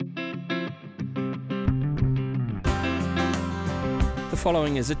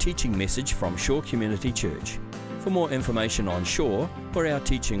following is a teaching message from Shore Community Church. For more information on Shore or our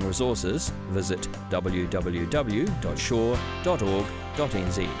teaching resources, visit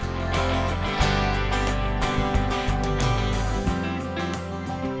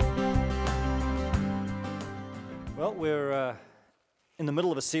Well, we're in the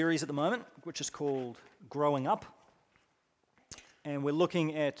middle of a series at the moment, which is called Growing Up. And we're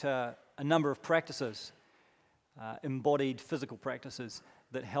looking at a number of practices, embodied physical practices,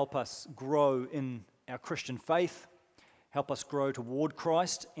 that help us grow in our Christian faith, help us grow toward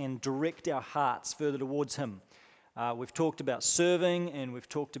Christ, and direct our hearts further towards Him. We've talked about serving, and we've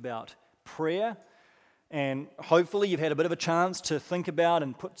talked about prayer. And hopefully you've had a bit of a chance to think about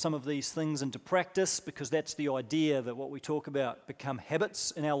and put some of these things into practice, because that's the idea, that what we talk about become habits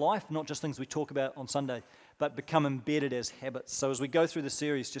in our life, not just things we talk about on Sunday, but become embedded as habits. So as we go through the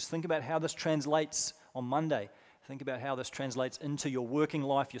series, just think about how this translates on Monday. Think about how this translates into your working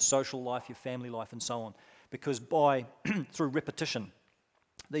life, your social life, your family life, and so on. Because through repetition,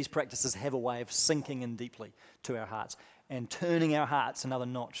 these practices have a way of sinking in deeply to our hearts and turning our hearts another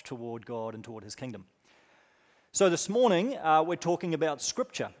notch toward God and toward His kingdom. So this morning, we're talking about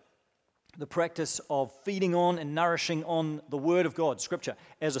Scripture, the practice of feeding on and nourishing on the Word of God, Scripture,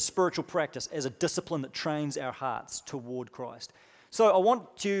 as a spiritual practice, as a discipline that trains our hearts toward Christ. So I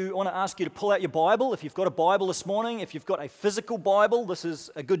want to ask you to pull out your Bible. If you've got a Bible this morning, if you've got a physical Bible, this is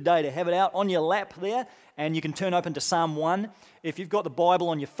a good day to have it out on your lap there, and you can turn open to Psalm 1. If you've got the Bible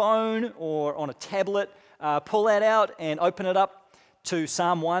on your phone or on a tablet, pull that out and open it up to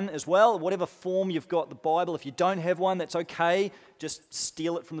Psalm 1 as well, whatever form you've got the Bible. If you don't have one, that's okay. Just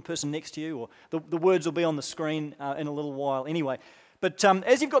steal it from the person next to you, or the words will be on the screen in a little while anyway. But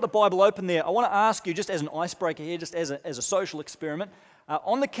as you've got the Bible open there, I want to ask you, just as an icebreaker here, just as a social experiment,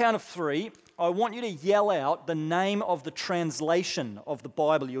 on the count of 3, I want you to yell out the name of the translation of the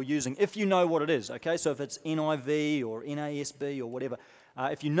Bible you're using, if you know what it is, okay? So if it's NIV or NASB or whatever,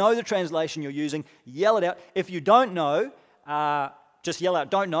 if you know the translation you're using, yell it out. If you don't know, just yell out,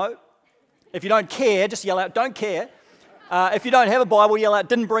 don't know. If you don't care, just yell out, don't care. If you don't have a Bible, yell out,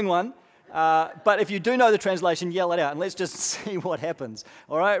 didn't bring one. But if you do know the translation, yell it out, and let's just see what happens.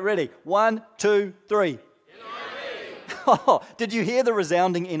 All right, ready? 1, 2, 3. NIV. Oh, did you hear the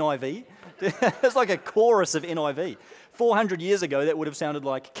resounding NIV? It's like a chorus of NIV. 400 years ago, that would have sounded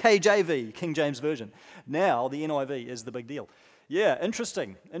like KJV, King James Version. Now, the NIV is the big deal. Yeah,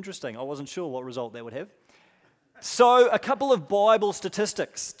 interesting. I wasn't sure what result that would have. So, a couple of Bible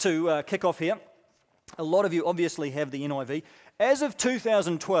statistics to kick off here. A lot of you obviously have the NIV. As of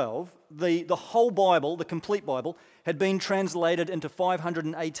 2012, the whole Bible, the complete Bible, had been translated into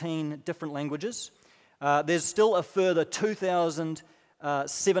 518 different languages. There's still a further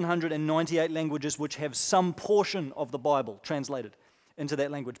 2,798 languages which have some portion of the Bible translated into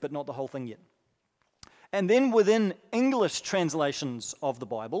that language, but not the whole thing yet. And then within English translations of the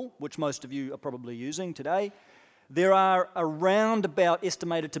Bible, which most of you are probably using today, there are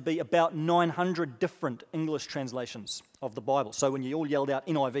estimated to be about 900 different English translations of the Bible. So when you all yelled out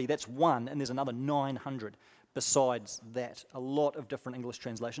NIV, that's one, and there's another 900 besides that. A lot of different English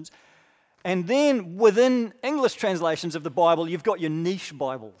translations. And then within English translations of the Bible, you've got your niche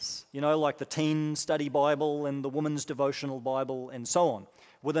Bibles, like the Teen Study Bible and the Women's Devotional Bible and so on,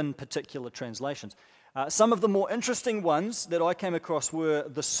 within particular translations. Some of the more interesting ones that I came across were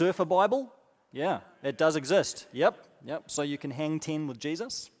the Surfer Bible. Yeah, it does exist. Yep. So you can hang 10 with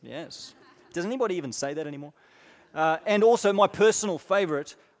Jesus. Yes. Does anybody even say that anymore? And also my personal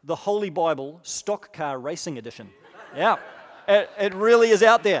favorite, the Holy Bible Stock Car Racing Edition. Yeah, it really is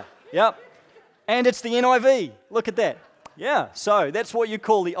out there. Yep. And it's the NIV. Look at that. Yeah, so that's what you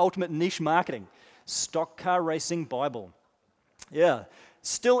call the ultimate niche marketing. Stock Car Racing Bible. Yeah.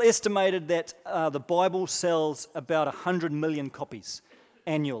 Still estimated that the Bible sells about 100 million copies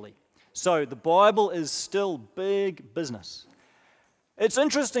annually. So the Bible is still big business. It's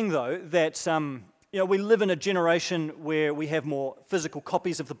interesting, though, that we live in a generation where we have more physical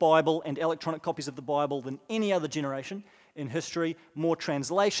copies of the Bible and electronic copies of the Bible than any other generation in history, more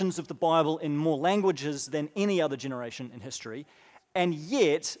translations of the Bible in more languages than any other generation in history, and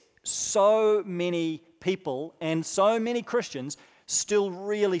yet so many people and so many Christians still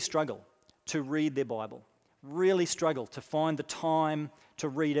really struggle to read their Bible, really struggle to find the time to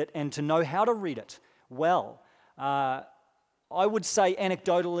read it and to know how to read it well. I would say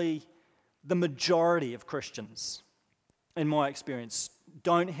anecdotally, the majority of Christians, in my experience,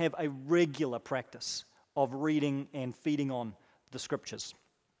 don't have a regular practice of reading and feeding on the Scriptures.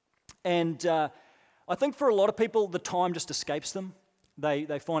 And I think for a lot of people, the time just escapes them.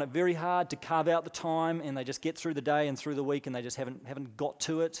 They find it very hard to carve out the time, and they just get through the day and through the week, and they just haven't got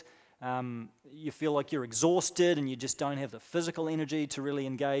to it. You feel like you're exhausted, and you just don't have the physical energy to really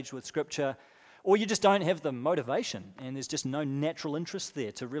engage with Scripture, or you just don't have the motivation, and there's just no natural interest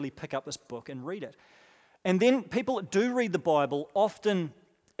there to really pick up this book and read it. And then people that do read the Bible often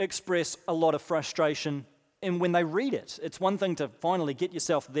express a lot of frustration and when they read it. It's one thing to finally get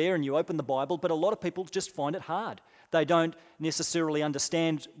yourself there and you open the Bible, but a lot of people just find it hard. They don't necessarily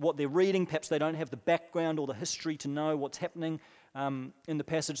understand what they're reading. Perhaps they don't have the background or the history to know what's happening in the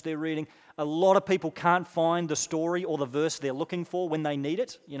passage they're reading. A lot of people can't find the story or the verse they're looking for when they need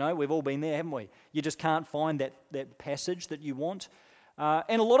it. You know, we've all been there, haven't we? You just can't find that passage that you want.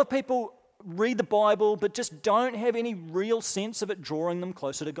 And a lot of people read the Bible but just don't have any real sense of it drawing them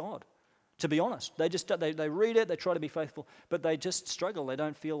closer to God. To be honest, they read it, they try to be faithful, but they just struggle. They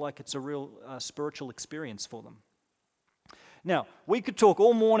don't feel like it's a real spiritual experience for them. Now, we could talk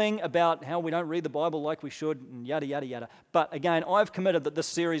all morning about how we don't read the Bible like we should, and yada, yada, yada. But again, I've committed that this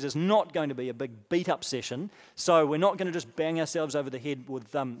series is not going to be a big beat-up session, so we're not going to just bang ourselves over the head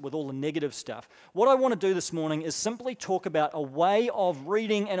with all the negative stuff. What I want to do this morning is simply talk about a way of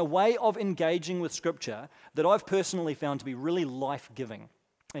reading and a way of engaging with Scripture that I've personally found to be really life-giving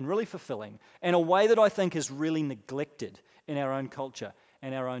and really fulfilling, and a way that I think is really neglected in our own culture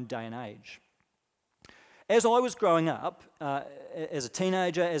and our own day and age. As I was growing up, as a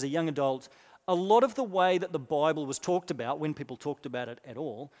teenager, as a young adult, a lot of the way that the Bible was talked about, when people talked about it at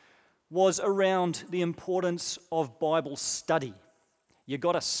all, was around the importance of Bible study. You've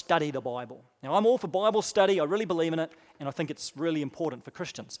got to study the Bible. Now, I'm all for Bible study. I really believe in it, and I think it's really important for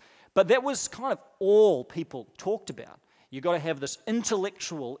Christians. But that was kind of all people talked about. You've got to have this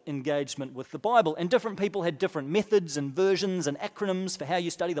intellectual engagement with the Bible. And different people had different methods and versions and acronyms for how you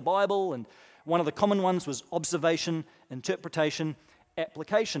study the Bible. And one of the common ones was observation, interpretation,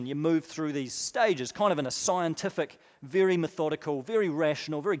 application. You move through these stages, kind of in a scientific, very methodical, very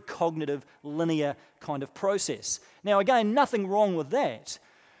rational, very cognitive, linear kind of process. Now, again, nothing wrong with that.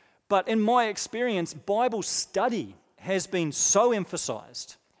 But in my experience, Bible study has been so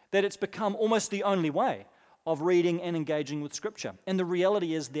emphasized that it's become almost the only way of reading and engaging with Scripture. And the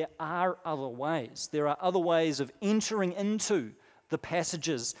reality is there are other ways. There are other ways of entering into the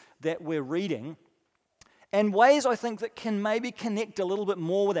passages that we're reading, and ways I think that can maybe connect a little bit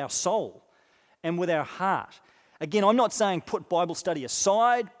more with our soul and with our heart. Again, I'm not saying put Bible study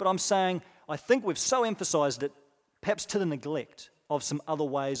aside, but I'm saying I think we've so emphasized it, perhaps to the neglect of some other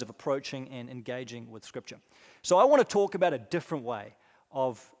ways of approaching and engaging with Scripture. So I want to talk about a different way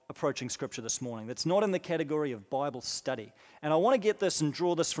of approaching Scripture this morning that's not in the category of Bible study. And I want to get this and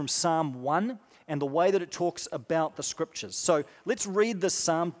draw this from Psalm 1 and the way that it talks about the Scriptures. So let's read this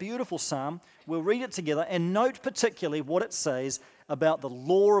psalm, beautiful psalm. We'll read it together and note particularly what it says about the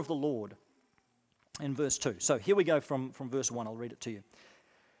law of the Lord in verse 2. So here we go from verse 1. I'll read it to you.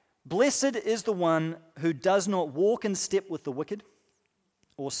 Blessed is the one who does not walk in step with the wicked,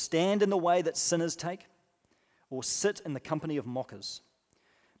 or stand in the way that sinners take, or sit in the company of mockers,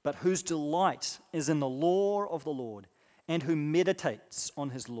 but whose delight is in the law of the Lord, and who meditates on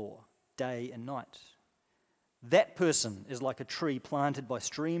his law day and night. That person is like a tree planted by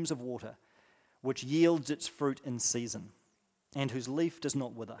streams of water, which yields its fruit in season, and whose leaf does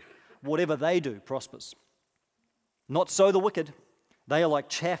not wither. Whatever they do prospers. Not so the wicked. They are like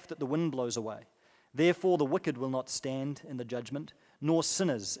chaff that the wind blows away. Therefore the wicked will not stand in the judgment, nor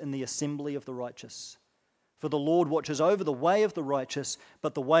sinners in the assembly of the righteous. For the Lord watches over the way of the righteous,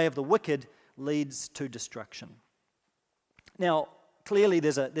 but the way of the wicked leads to destruction. Now, clearly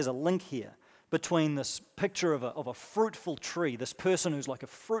there's a link here between this picture of a fruitful tree, this person who's like a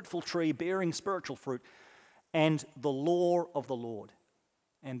fruitful tree bearing spiritual fruit, and the law of the Lord,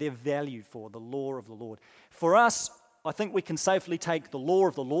 and their value for the law of the Lord. For us, I think we can safely take the law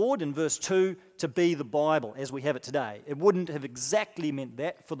of the Lord in verse 2 to be the Bible as we have it today. It wouldn't have exactly meant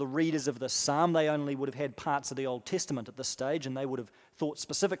that for the readers of this psalm. They only would have had parts of the Old Testament at this stage, and they would have thought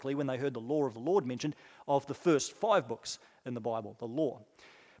specifically, when they heard the law of the Lord mentioned, of the first 5 books in the Bible, the law.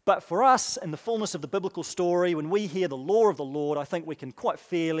 But for us, in the fullness of the biblical story, when we hear the law of the Lord, I think we can quite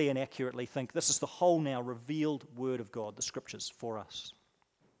fairly and accurately think this is the whole now revealed Word of God, the Scriptures for us.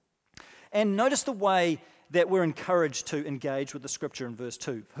 And notice the way that we're encouraged to engage with the Scripture in verse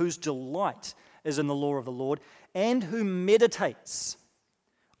 2, whose delight is in the law of the Lord, and who meditates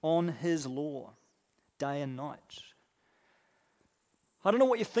on his law day and night. I don't know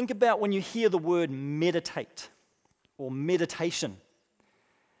what you think about when you hear the word meditate or meditation.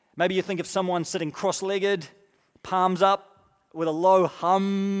 Maybe you think of someone sitting cross-legged, palms up, with a low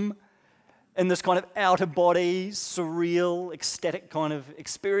hum, in this kind of out-of-body, surreal, ecstatic kind of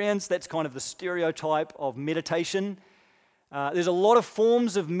experience. That's kind of the stereotype of meditation. There's a lot of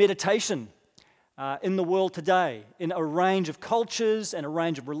forms of meditation in the world today, in a range of cultures and a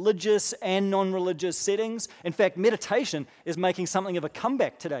range of religious and non-religious settings. In fact, meditation is making something of a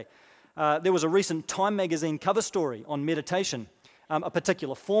comeback today. There was a recent Time magazine cover story on meditation, a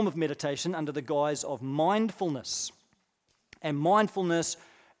particular form of meditation under the guise of mindfulness. And mindfulness,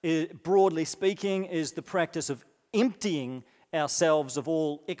 broadly speaking, is the practice of emptying ourselves of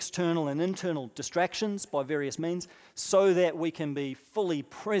all external and internal distractions by various means so that we can be fully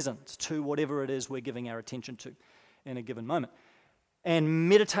present to whatever it is we're giving our attention to in a given moment. And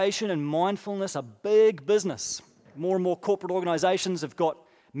meditation and mindfulness are big business. More and more corporate organizations have got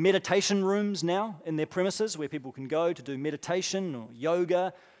meditation rooms now in their premises where people can go to do meditation or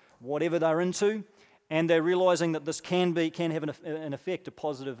yoga, whatever they're into. And they're realizing that this can have an effect, a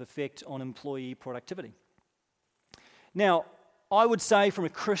positive effect on employee productivity. Now, I would say from a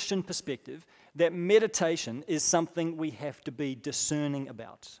Christian perspective that meditation is something we have to be discerning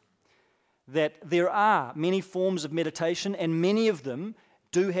about. That there are many forms of meditation, and many of them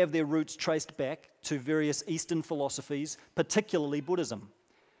do have their roots traced back to various Eastern philosophies, particularly Buddhism.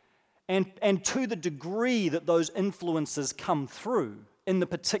 And to the degree that those influences come through in the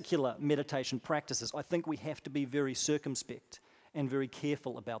particular meditation practices, I think we have to be very circumspect and very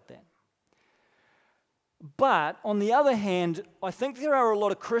careful about that. But on the other hand, I think there are a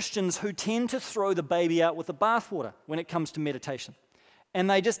lot of Christians who tend to throw the baby out with the bathwater when it comes to meditation. And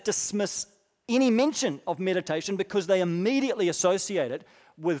they just dismiss any mention of meditation because they immediately associate it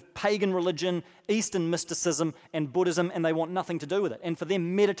with pagan religion, Eastern mysticism, and Buddhism, and they want nothing to do with it. And for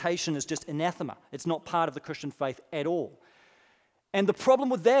them, meditation is just anathema. It's not part of the Christian faith at all. And the problem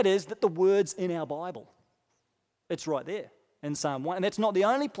with that is that the word's in our Bible. It's right there in Psalm 1, and that's not the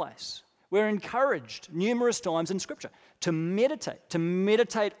only place. We're encouraged numerous times in Scripture to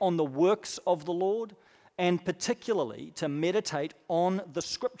meditate on the works of the Lord, and particularly to meditate on the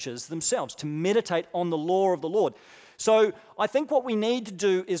Scriptures themselves, to meditate on the law of the Lord. So I think what we need to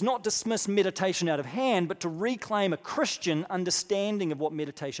do is not dismiss meditation out of hand, but to reclaim a Christian understanding of what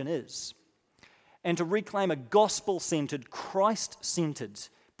meditation is, and to reclaim a gospel-centered, Christ-centered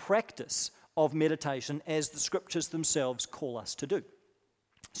practice of meditation as the Scriptures themselves call us to do.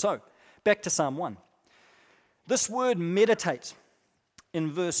 So, back to Psalm 1. This word meditate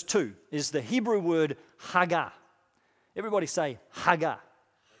in verse 2 is the Hebrew word hagah. Everybody say hagah.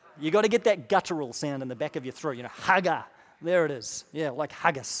 You got to get that guttural sound in the back of your throat, hagah. There it is. Yeah, like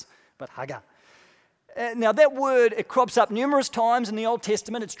haggis, but hagah. Now that word, it crops up numerous times in the Old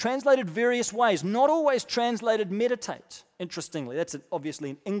Testament. It's translated various ways, not always translated meditate, interestingly. That's obviously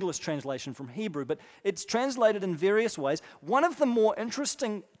an English translation from Hebrew, but it's translated in various ways. One of the more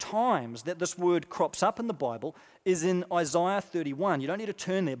interesting times that this word crops up in the Bible is in Isaiah 31. You don't need to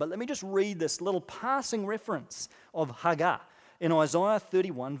turn there, but let me just read this little passing reference of hagah in Isaiah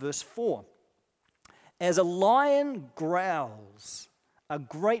 31, verse 4. As a lion growls, a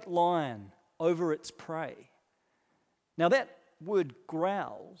great lion over its prey. Now that word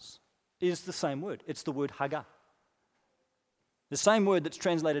growls is the same word. It's the word hagah. The same word that's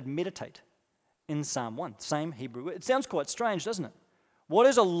translated meditate in Psalm 1. Same Hebrew word. It sounds quite strange, doesn't it? What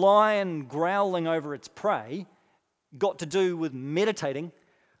has a lion growling over its prey got to do with meditating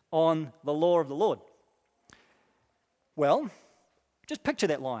on the law of the Lord? Well, just picture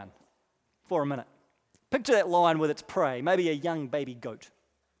that lion for a minute. Picture that lion with its prey, maybe a young baby goat.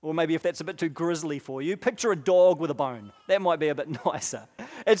 Or maybe if that's a bit too grisly for you, picture a dog with a bone. That might be a bit nicer.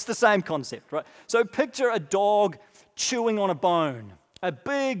 It's the same concept, right? So picture a dog chewing on a bone, a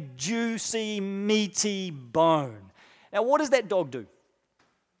big, juicy, meaty bone. Now, what does that dog do?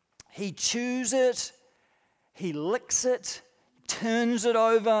 He chews it, he licks it, turns it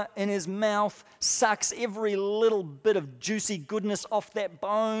over in his mouth, sucks every little bit of juicy goodness off that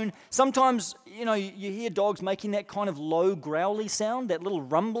bone. Sometimes, you hear dogs making that kind of low growly sound, that little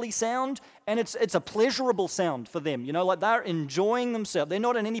rumbly sound, and it's a pleasurable sound for them, like they're enjoying themselves. They're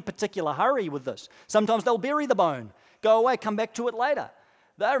not in any particular hurry with this. Sometimes they'll bury the bone, go away, come back to it later.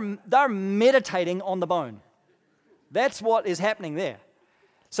 They're meditating on the bone. That's what is happening there.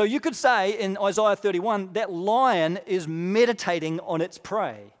 So you could say in Isaiah 31, that lion is meditating on its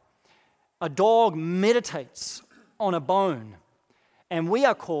prey. A dog meditates on a bone. And we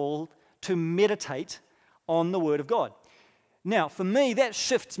are called to meditate on the Word of God. Now, for me, that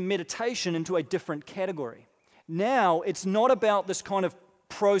shifts meditation into a different category. Now, it's not about this kind of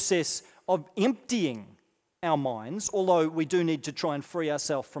process of emptying our minds, although we do need to try and free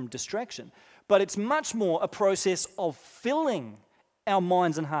ourselves from distraction. But it's much more a process of filling our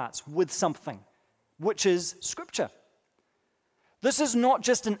minds and hearts with something, which is Scripture. This is not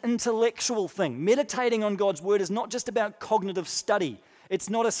just an intellectual thing. Meditating on God's Word is not just about cognitive study. It's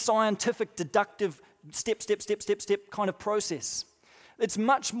not a scientific, deductive, step kind of process. It's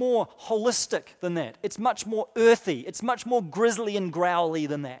much more holistic than that. It's much more earthy. It's much more grisly and growly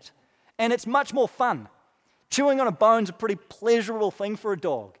than that. And it's much more fun. Chewing on a bone is a pretty pleasurable thing for a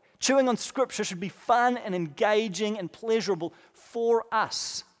dog. Chewing on Scripture should be fun and engaging and pleasurable for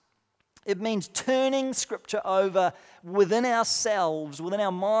us. It means turning Scripture over within ourselves, within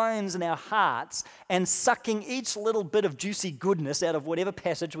our minds and our hearts, and sucking each little bit of juicy goodness out of whatever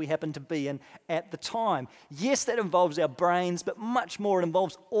passage we happen to be in at the time. Yes, that involves our brains, but much more, it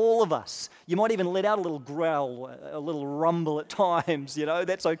involves all of us. You might even let out a little growl, a little rumble at times,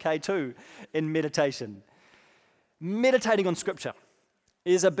 that's okay too in meditation. Meditating on Scripture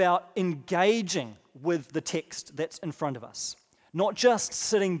is about engaging with the text that's in front of us. Not just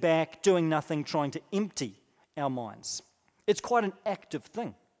sitting back, doing nothing, trying to empty our minds. It's quite an active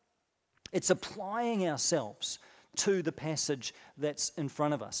thing. It's applying ourselves to the passage that's in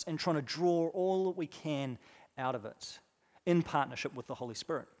front of us and trying to draw all that we can out of it in partnership with the Holy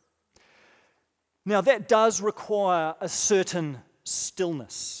Spirit. Now, that does require a certain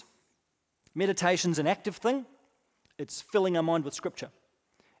stillness. Meditation's an active thing. It's filling our mind with Scripture,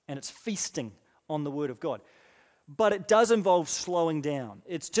 and it's feasting on the Word of God. But it does involve slowing down.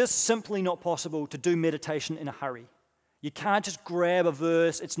 It's just simply not possible to do meditation in a hurry. You can't just grab a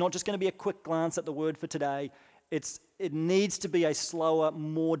verse. It's not just going to be a quick glance at the word for today. It needs to be a slower,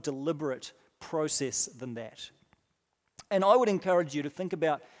 more deliberate process than that. And I would encourage you to think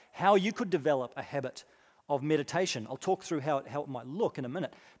about how you could develop a habit of meditation. I'll talk through how it might look in a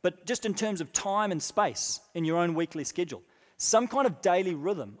minute. But just in terms of time and space in your own weekly schedule, some kind of daily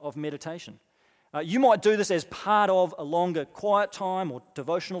rhythm of meditation. You might do this as part of a longer quiet time or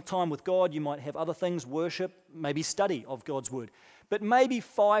devotional time with God. You might have other things, worship, maybe study of God's Word. But maybe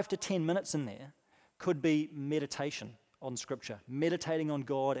 5 to 10 minutes in there could be meditation on Scripture, meditating on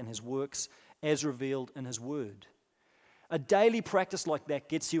God and His works as revealed in His Word. A daily practice like that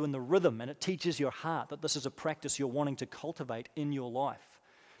gets you in the rhythm, and it teaches your heart that this is a practice you're wanting to cultivate in your life.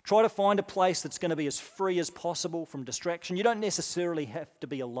 Try to find a place that's going to be as free as possible from distraction. You don't necessarily have to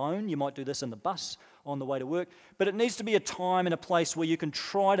be alone. You might do this in the bus on the way to work. But it needs to be a time and a place where you can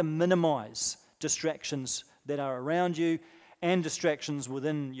try to minimize distractions that are around you and distractions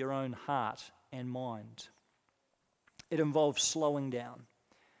within your own heart and mind. It involves slowing down.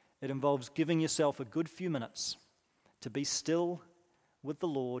 It involves giving yourself a good few minutes to be still with the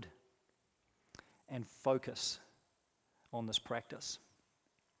Lord and focus on this practice.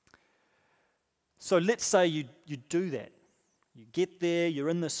 So let's say you do that. You get there, you're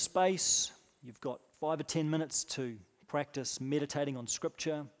in this space, you've got 5 or 10 minutes to practice meditating on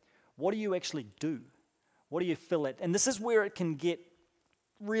Scripture. What do you actually do? What do you feel at? And this is where it can get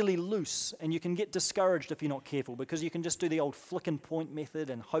really loose, and you can get discouraged if you're not careful, because you can just do the old flick and point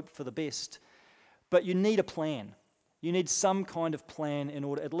method and hope for the best. But you need a plan. You need some kind of plan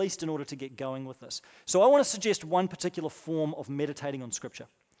at least in order to get going with this. So I want to suggest one particular form of meditating on Scripture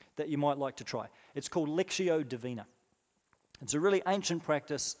that you might like to try. It's called Lectio Divina. It's a really ancient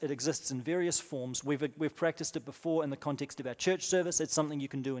practice. It exists in various forms. We've practiced it before in the context of our church service. It's something you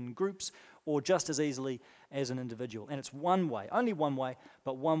can do in groups or just as easily as an individual. And it's one way, only one way,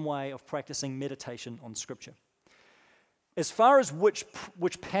 but one way of practicing meditation on Scripture. As far as which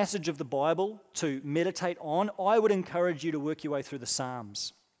passage of the Bible to meditate on, I would encourage you to work your way through the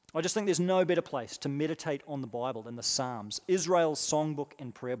Psalms. I just think there's no better place to meditate on the Bible than the Psalms, Israel's songbook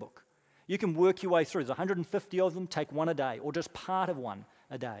and prayer book. You can work your way through. There's 150 of them, take one a day, or just part of one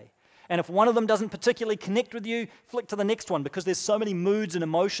a day. And if one of them doesn't particularly connect with you, flick to the next one, because there's so many moods and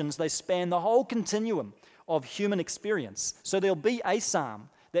emotions, they span the whole continuum of human experience. So there'll be a psalm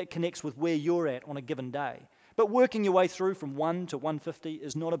that connects with where you're at on a given day. But working your way through from 1 to 150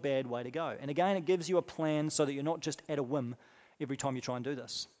 is not a bad way to go. And again, it gives you a plan so that you're not just at a whim every time you try and do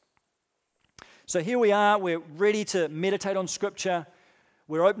this. So here we are, we're ready to meditate on Scripture.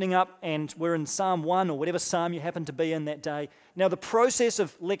 We're opening up and we're in Psalm 1 or whatever psalm you happen to be in that day. Now the process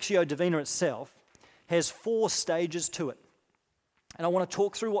of Lectio Divina itself has 4 stages to it. And I want to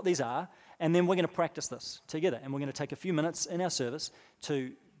talk through what these are, and then we're going to practice this together. And we're going to take a few minutes in our service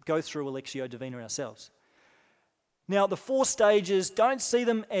to go through a Lectio Divina ourselves. Now the 4 stages, don't see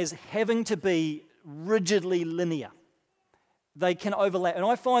them as having to be rigidly linear. they can overlap. And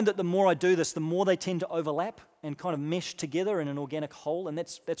I find that the more I do this, the more they tend to overlap and kind of mesh together in an organic whole, and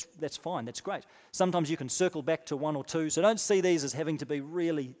that's fine, that's great. Sometimes you can circle back to one or two, so don't see these as having to be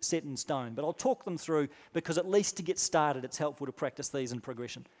really set in stone, but I'll talk them through because at least to get started, it's helpful to practice these in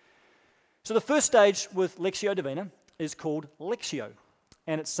progression. So the first stage with Lectio Divina is called Lectio,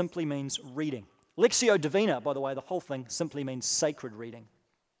 and it simply means reading. Lectio Divina, by the way, the whole thing simply means sacred reading.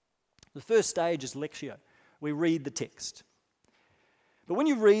 The first stage is Lectio. We read the text. But when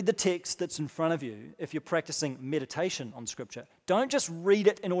you read the text that's in front of you, if you're practicing meditation on Scripture, don't just read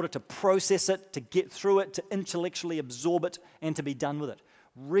it in order to process it, to get through it, to intellectually absorb it, and to be done with it.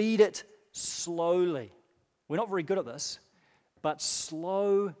 Read it slowly. We're not very good at this, but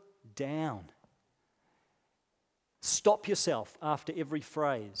slow down. Stop yourself after every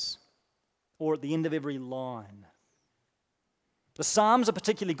phrase or at the end of every line. The Psalms are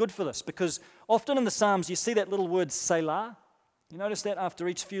particularly good for this because often in the Psalms you see that little word Selah. You notice that after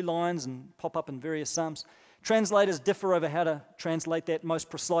each few lines and pop up in various Psalms. Translators differ over how to translate that most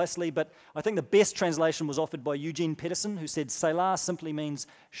precisely, but I think the best translation was offered by Eugene Peterson, who said Selah simply means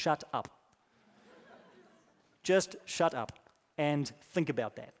shut up. Just shut up and think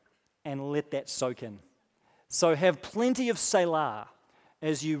about that and let that soak in. So have plenty of Selah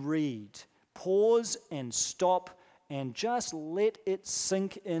as you read. Pause and stop and just let it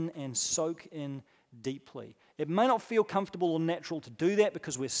sink in and soak in deeply. It may not feel comfortable or natural to do that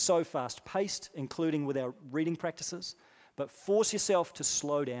because we're so fast-paced, including with our reading practices, but force yourself to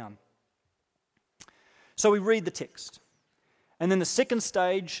slow down. So we read the text. And then the second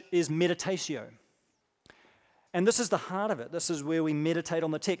stage is meditatio. And this is the heart of it. This is where we meditate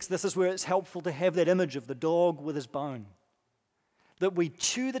on the text. This is where it's helpful to have that image of the dog with his bone. That we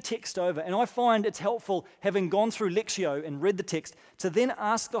chew the text over. And I find it's helpful, having gone through Lectio and read the text, to then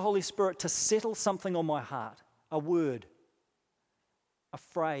ask the Holy Spirit to settle something on my heart. A word, a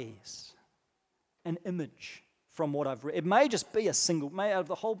phrase, an image from what I've read. It may just be out of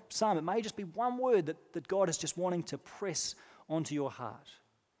the whole psalm, it may just be one word that God is just wanting to press onto your heart.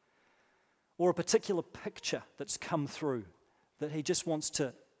 Or a particular picture that's come through that he just wants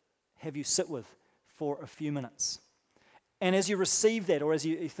to have you sit with for a few minutes. And as you receive that, or as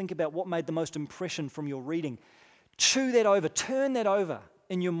you think about what made the most impression from your reading, chew that over, turn that over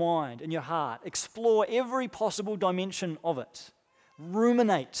in your mind, in your heart. Explore every possible dimension of it.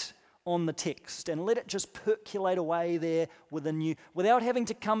 Ruminate on the text and let it just percolate away there within you without having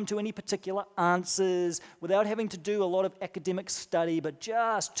to come to any particular answers, without having to do a lot of academic study, but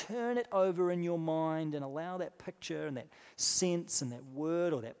just turn it over in your mind and allow that picture and that sense and that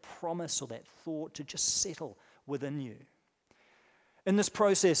word or that promise or that thought to just settle within you. In this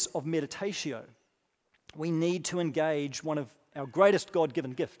process of meditatio, we need to engage one of our greatest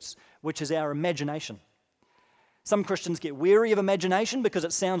God-given gifts, which is our imagination. Some Christians get weary of imagination because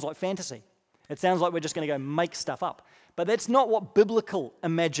it sounds like fantasy. It sounds like we're just going to go make stuff up. But that's not what biblical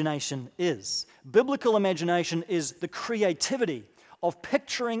imagination is. Biblical imagination is the creativity of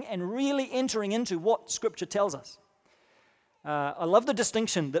picturing and really entering into what Scripture tells us. I love the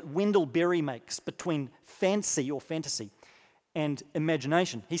distinction that Wendell Berry makes between fancy or fantasy and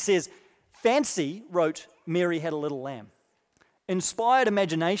imagination. He says, fancy wrote, Mary had a little lamb. Inspired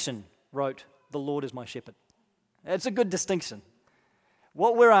imagination wrote, the Lord is my shepherd. That's a good distinction.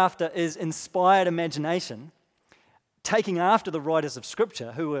 What we're after is inspired imagination, taking after the writers of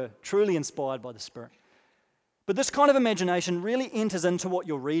Scripture who were truly inspired by the Spirit. But this kind of imagination really enters into what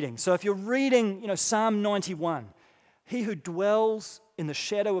you're reading. So if you're reading, Psalm 91, he who dwells in the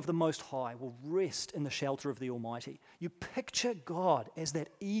shadow of the Most High will rest in the shelter of the Almighty. You picture God as that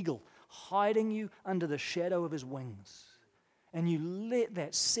eagle hiding you under the shadow of his wings. And you let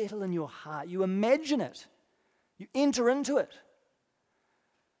that settle in your heart. You imagine it. You enter into it.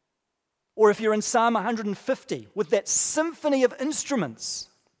 Or if you're in Psalm 150 with that symphony of instruments,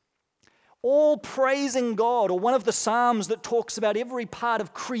 all praising God, or one of the Psalms that talks about every part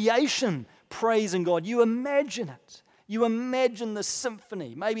of creation praising God, you imagine it. You imagine the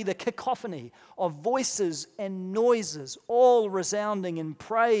symphony, maybe the cacophony of voices and noises, all resounding in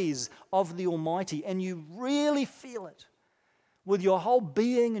praise of the Almighty, and you really feel it with your whole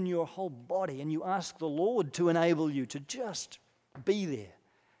being and your whole body, and you ask the Lord to enable you to just be there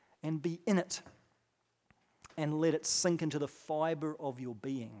and be in it and let it sink into the fiber of your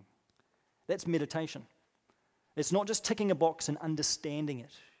being. That's meditation. It's not just ticking a box and understanding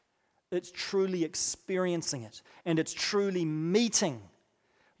it. It's truly experiencing it, and it's truly meeting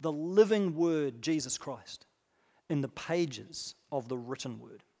the living Word, Jesus Christ, in the pages of the written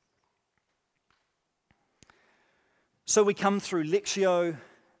Word. So we come through Lectio,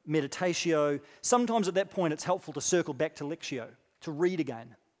 meditatio. Sometimes at that point it's helpful to circle back to lectio, to read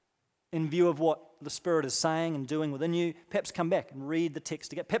again, in view of what the Spirit is saying and doing within you. Perhaps come back and read the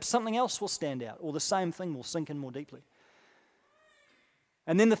text again. Perhaps something else will stand out, or the same thing will sink in more deeply.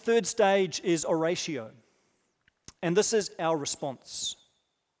 And then the third stage is oratio. And this is our response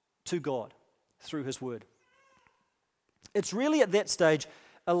to God through His Word. It's really at that stage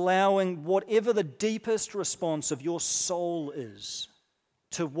allowing whatever the deepest response of your soul is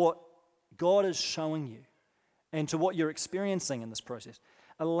to what God is showing you and to what you're experiencing in this process,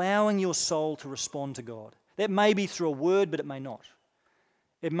 allowing your soul to respond to God. That may be through a word, but it may not.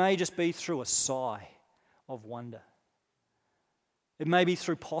 It may just be through a sigh of wonder. It may be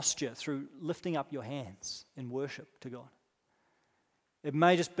through posture, through lifting up your hands in worship to God. It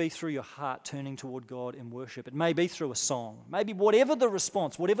may just be through your heart turning toward God in worship. It may be through a song. Maybe whatever the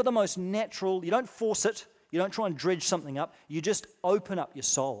response, whatever the most natural, you don't force it, you don't try and dredge something up, you just open up your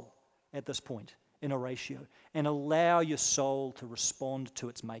soul at this point in oratio and allow your soul to respond to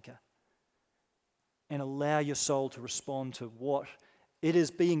its maker. And allow your soul to respond to what it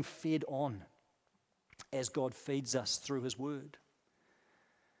is being fed on as God feeds us through His Word.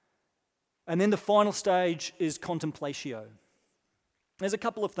 And then the final stage is contemplatio. There's a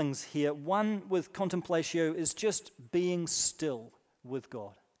couple of things here. One with contemplatio is just being still with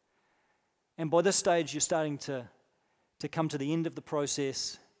God. And by this stage, you're starting to come to the end of the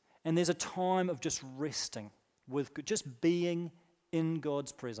process, and there's a time of just resting with, just being in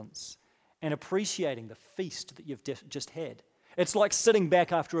God's presence and appreciating the feast that you've just had. It's like sitting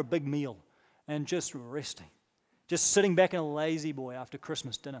back after a big meal and just resting. Just sitting back in a lazy boy after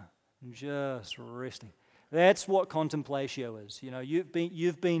Christmas dinner and just resting. That's what contemplatio is. You know,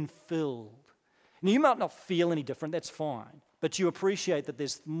 you've been filled. Now, you might not feel any different, that's fine, but you appreciate that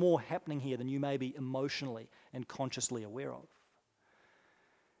there's more happening here than you may be emotionally and consciously aware of.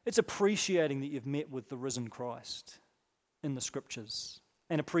 It's appreciating that you've met with the risen Christ in the Scriptures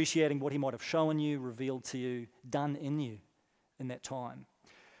and appreciating what He might have shown you, revealed to you, done in you in that time.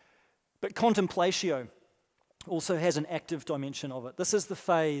 But contemplatio also has an active dimension of it. This is the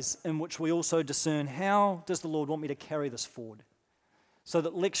phase in which we also discern, how does the Lord want me to carry this forward? So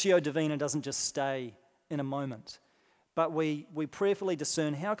that Lectio Divina doesn't just stay in a moment, but we prayerfully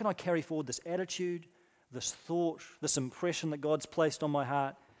discern, how can I carry forward this attitude, this thought, this impression that God's placed on my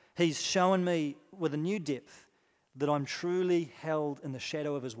heart? He's shown me with a new depth that I'm truly held in the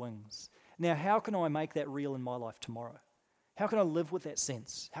shadow of His wings. Now, how can I make that real in my life tomorrow? How can I live with that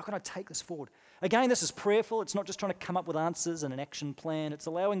sense? How can I take this forward? Again, this is prayerful. It's not just trying to come up with answers and an action plan. It's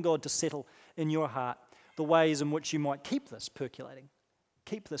allowing God to settle in your heart the ways in which you might keep this percolating,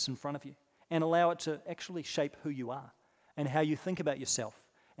 keep this in front of you, and allow it to actually shape who you are and how you think about yourself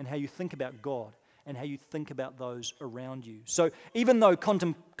and how you think about God and how you think about those around you. So even though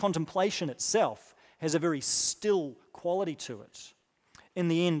contemplation itself has a very still quality to it, in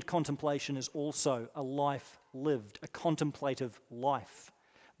the end, contemplation is also a life lived, a contemplative life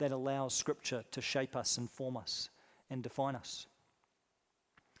that allows Scripture to shape us and form us and define us.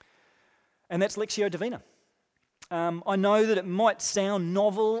 And that's Lectio Divina. I know that it might sound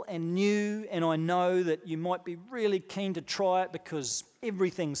novel and new, and I know that you might be really keen to try it because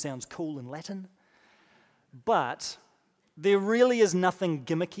everything sounds cool in Latin. But there really is nothing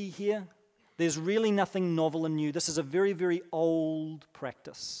gimmicky here. There's really nothing novel and new. This is a very, very old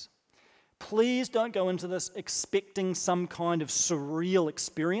practice. Please don't go into this expecting some kind of surreal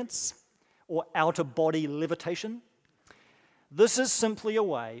experience or out-of-body levitation. This is simply a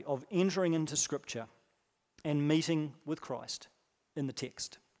way of entering into Scripture and meeting with Christ in the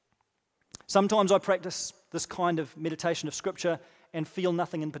text. Sometimes I practice this kind of meditation of Scripture and feel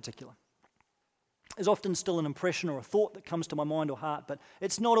nothing in particular. There's often still an impression or a thought that comes to my mind or heart, but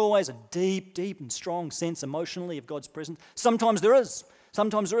it's not always a deep, deep and strong sense emotionally of God's presence. Sometimes there is,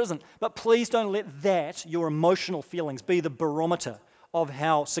 sometimes there isn't. But please don't let that, your emotional feelings, be the barometer of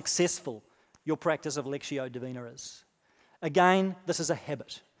how successful your practice of Lectio Divina is. Again, this is a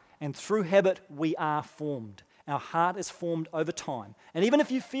habit, and through habit we are formed. Our heart is formed over time. And even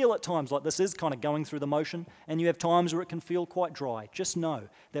if you feel at times like this is kind of going through the motion, and you have times where it can feel quite dry, just know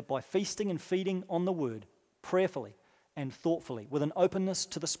that by feasting and feeding on the Word, prayerfully and thoughtfully, with an openness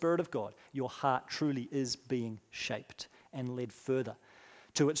to the Spirit of God, your heart truly is being shaped and led further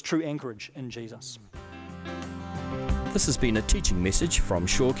to its true anchorage in Jesus. This has been a teaching message from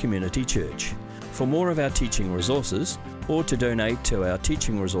Shore Community Church. For more of our teaching resources, or to donate to our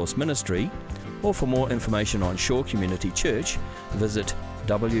teaching resource ministry, or for more information on Shore Community Church, visit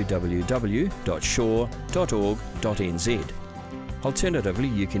www.shore.org.nz. Alternatively,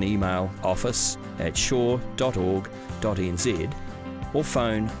 you can email office@shore.org.nz, or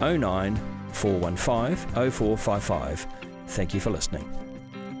phone 09 415 0455. Thank you for listening.